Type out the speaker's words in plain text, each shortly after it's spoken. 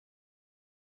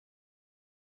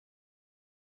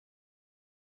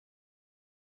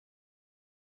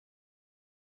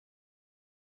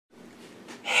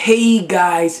Hey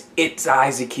guys, it's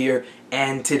Isaac here,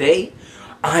 and today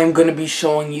I'm going to be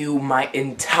showing you my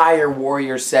entire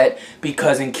Warrior set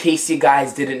because in case you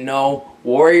guys didn't know,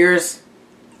 Warriors,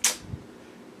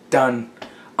 done.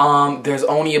 There's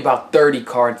only about 30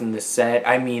 cards in this set.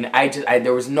 I mean,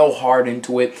 there was no heart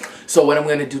into it. So what I'm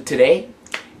going to do today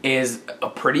is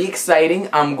pretty exciting.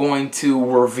 I'm going to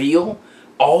reveal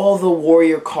all the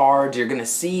Warrior cards. You're going to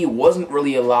see it wasn't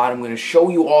really a lot. I'm going to show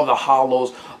you all the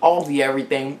holos, all the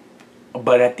everything.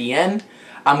 But at the end,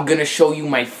 I'm going to show you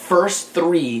my first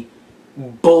 3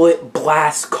 Bullet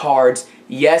Blast cards.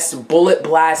 Yes, Bullet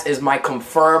Blast is my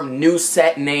confirmed new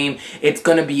set name. It's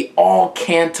going to be all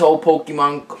Kanto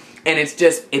Pokemon. And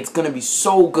it's going to be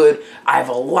so good. I have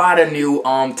a lot of new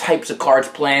types of cards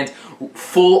planned.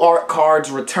 Full art cards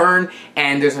return,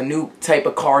 and there's a new type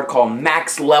of card called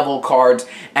max level cards,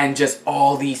 and just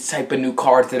all these type of new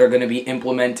cards that are going to be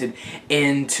implemented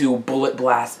into Bullet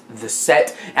Blast the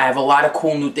set. I have a lot of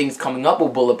cool new things coming up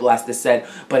with Bullet Blast the set,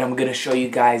 but I'm going to show you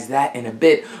guys that in a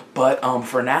bit. But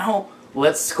for now,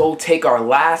 let's go take our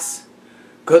last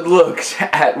good look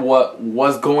at what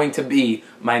was going to be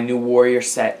my new Warrior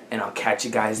set, and I'll catch you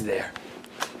guys there.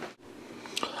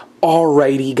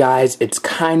 Alrighty guys, it's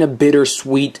kind of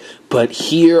bittersweet, but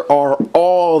here are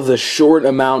all the short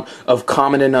amount of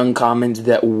common and uncommons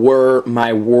that were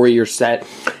my Warrior set.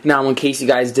 Now, in case you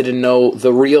guys didn't know,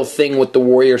 the real thing with the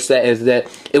Warrior set is that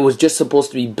it was just supposed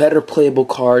to be better playable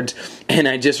cards, and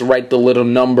I just write the little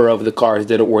number of the cards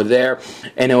that were there,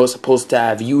 and it was supposed to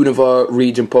have Unova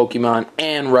region Pokemon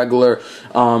and regular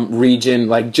region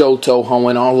like Johto,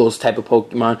 Hoenn, all those type of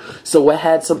Pokemon. So it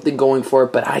had something going for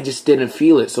it, but I just didn't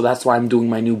feel it, so that's why I'm doing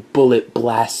my new Bullet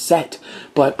Blast set.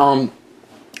 But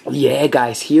yeah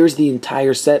guys, here's the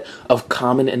entire set of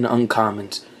common and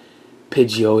uncommons.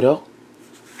 Pidgeotto,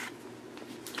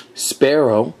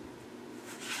 Sparrow,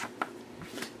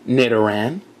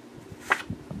 Nidoran,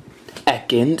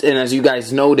 Ekans, and as you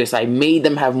guys notice, I made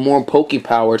them have more Poke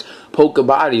Powers, Poke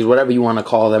Bodies, whatever you want to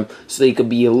call them, so they could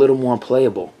be a little more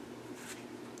playable.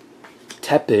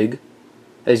 Tepig,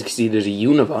 as you can see, there's a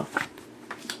Unova,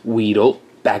 Weedle,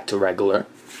 back to regular,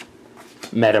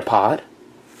 Metapod,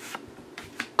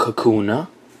 Kakuna,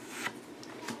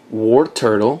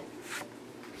 Wartortle,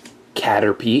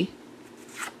 Caterpie,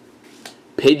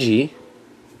 Pidgey,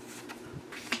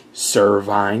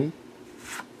 Servine,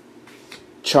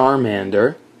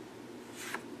 Charmander,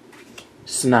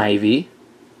 Snivy,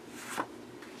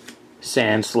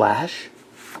 Sandslash,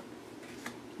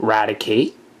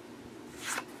 Raticate,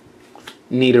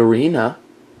 Nidorina,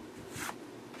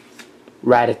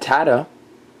 Rattata.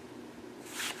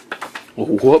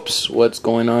 Whoops, what's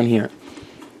going on here?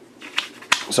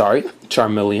 Sorry,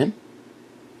 Charmeleon,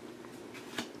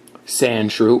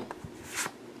 Sandshrew,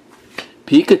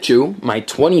 Pikachu, my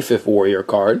 25th Warrior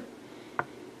card,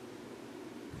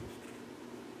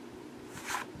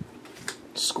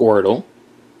 Squirtle,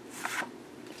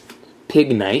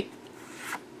 Pignite,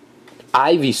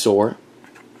 Ivysaur,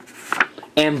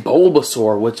 and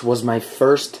Bulbasaur, which was my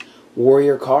first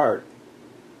Warrior card.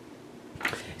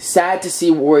 Sad to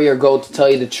see Warrior go, to tell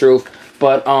you the truth,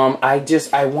 but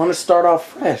I want to start off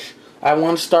fresh.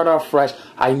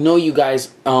 I know you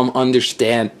guys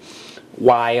understand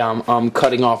why I'm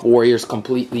cutting off Warriors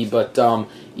completely, but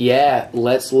yeah,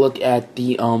 let's look at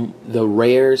the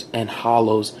rares and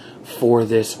holos for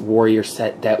this Warrior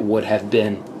set that would have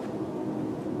been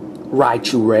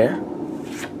Raichu rare,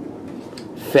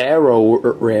 Pharaoh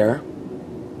rare,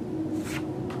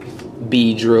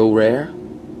 Beedrill rare,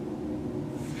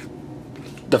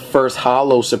 the first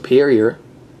holo Superior,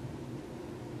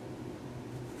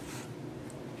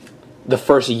 the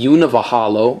first Unova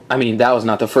holo, I mean that was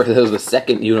not the first, that was the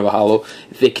second Unova holo,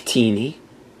 Victini,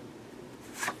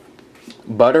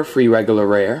 Butterfree regular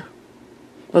rare.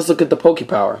 Let's look at the Poke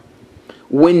Power.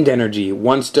 Wind Energy.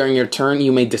 Once during your turn,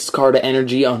 you may discard an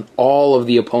energy on all of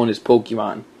the opponent's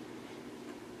Pokemon.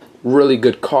 Really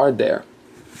good card there.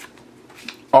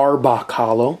 Arbok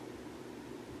holo,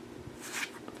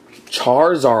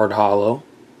 Charizard holo,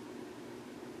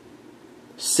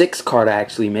 6 card I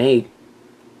actually made.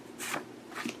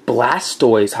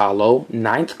 Blastoise holo,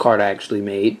 9th card I actually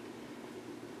made.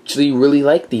 Actually really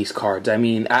like these cards. I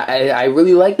mean, I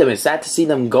really like them. It's sad to see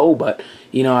them go, but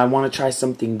you know, I want to try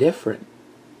something different.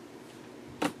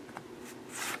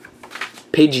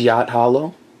 Pidgeot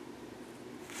holo,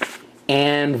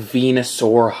 and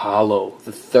Venusaur holo,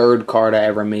 the 3rd card I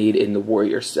ever made in the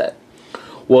Warrior set.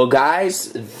 Well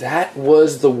guys, that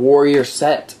was the Warrior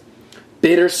set.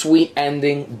 Bittersweet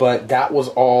ending, but that was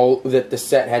all that the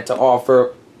set had to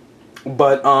offer.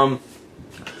 But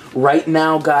right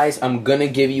now, guys, I'm gonna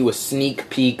give you a sneak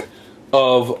peek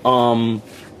of I'm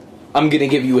gonna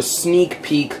give you a sneak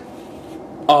peek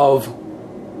of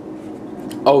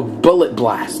Bullet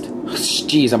Blast.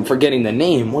 Jeez, I'm forgetting the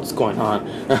name. What's going on?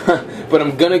 But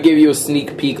I'm gonna give you a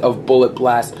sneak peek of Bullet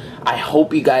Blast. I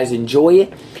hope you guys enjoy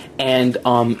it. And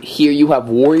here you have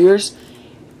Warriors,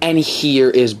 and here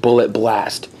is Bullet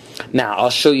Blast. Now I'll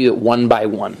show you it one by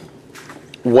one.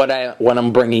 What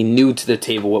I'm bringing new to the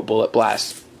table with Bullet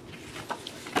Blast.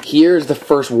 Here's the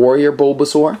first Warrior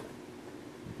Bulbasaur.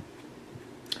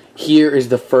 Here is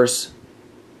the first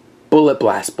Bullet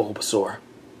Blast Bulbasaur.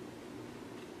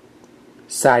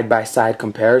 Side by side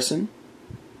comparison.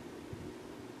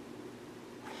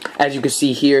 As you can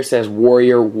see here, it says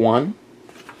Warrior 1.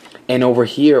 And over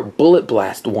here, Bullet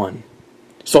Blast 1.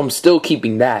 So I'm still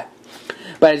keeping that.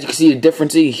 But as you can see, the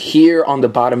difference here on the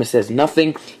bottom, it says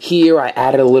nothing. Here, I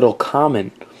added a little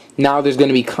common. Now there's going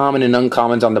to be common and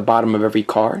uncommons on the bottom of every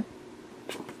card.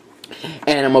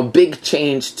 And a big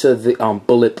change to the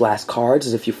Bullet Blast cards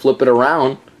is if you flip it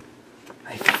around,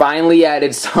 I finally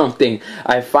added something.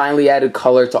 I finally added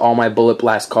color to all my Bullet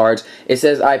Blast cards. It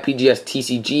says IPGS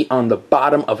TCG on the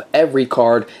bottom of every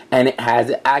card, and it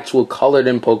has actual colored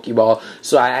in Pokeball.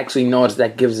 So I actually noticed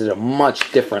that gives it a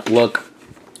much different look.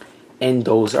 And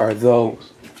those are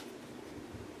those.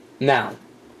 Now,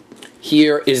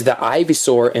 here is the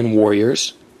Ivysaur in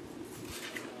Warriors,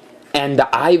 and the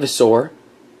Ivysaur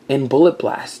in Bullet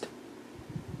Blast.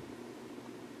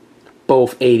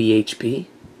 Both 80 HP.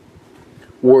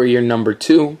 Warrior number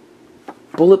 2,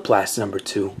 Bullet Blast number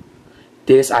 2.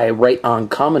 This I write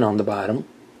uncommon on the bottom.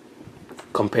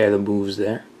 Compare the moves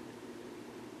there.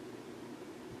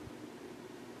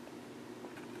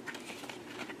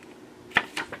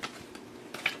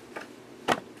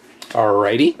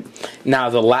 Alrighty.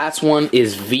 Now the last one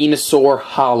is Venusaur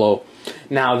Hollow.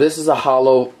 Now this is a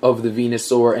hollow of the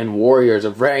Venusaur and Warriors.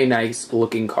 A very nice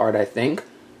looking card, I think.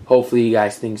 Hopefully you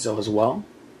guys think so as well.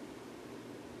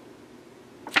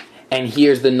 And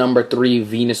here's the number 3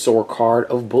 Venusaur card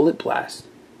of Bullet Blast.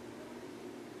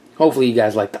 Hopefully you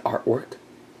guys like the artwork.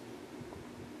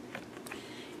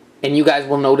 And you guys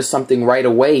will notice something right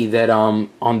away that on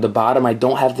the bottom I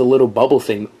don't have the little bubble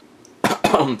thing.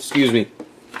 Excuse me.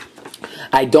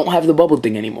 I don't have the bubble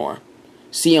thing anymore.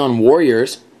 See on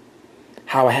Warriors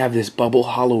how I have this bubble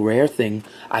hollow rare thing.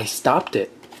 I stopped it.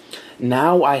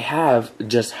 Now I have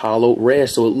just hollow rare,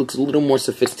 so it looks a little more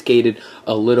sophisticated,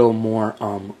 a little more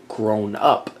grown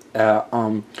up.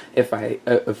 If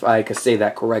I could say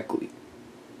that correctly.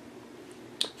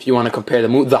 If you want to compare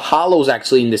the hollows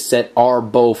actually in the set are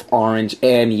both orange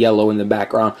and yellow in the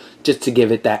background, just to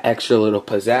give it that extra little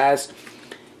pizzazz.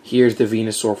 Here's the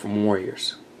Venusaur from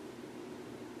Warriors.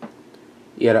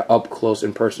 You had an up close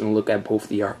and personal look at both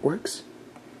the artworks.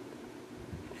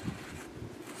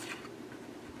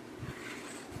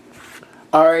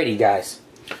 Alrighty guys,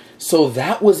 so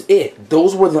that was it.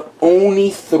 Those were the only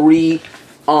 3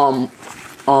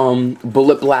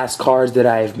 Bullet Blast cards that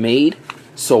I have made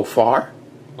so far.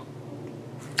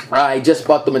 I just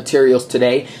bought the materials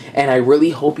today, and I really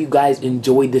hope you guys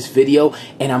enjoyed this video,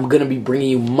 and I'm going to be bringing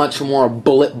you much more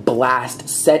Bullet Blast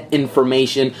set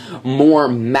information, more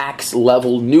max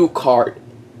level new card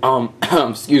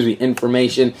excuse me,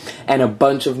 information, and a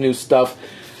bunch of new stuff.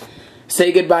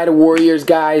 Say goodbye to Warriors,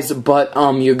 guys, but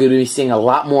you're going to be seeing a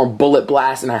lot more Bullet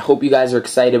Blast, and I hope you guys are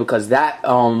excited because that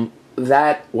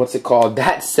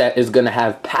set is going to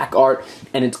have pack art,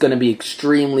 and it's going to be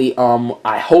extremely,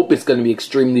 I hope it's going to be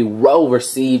extremely well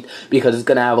received because it's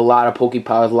going to have a lot of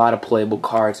Pokepowers, a lot of playable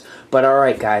cards. But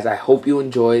alright guys, I hope you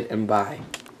enjoyed, and bye.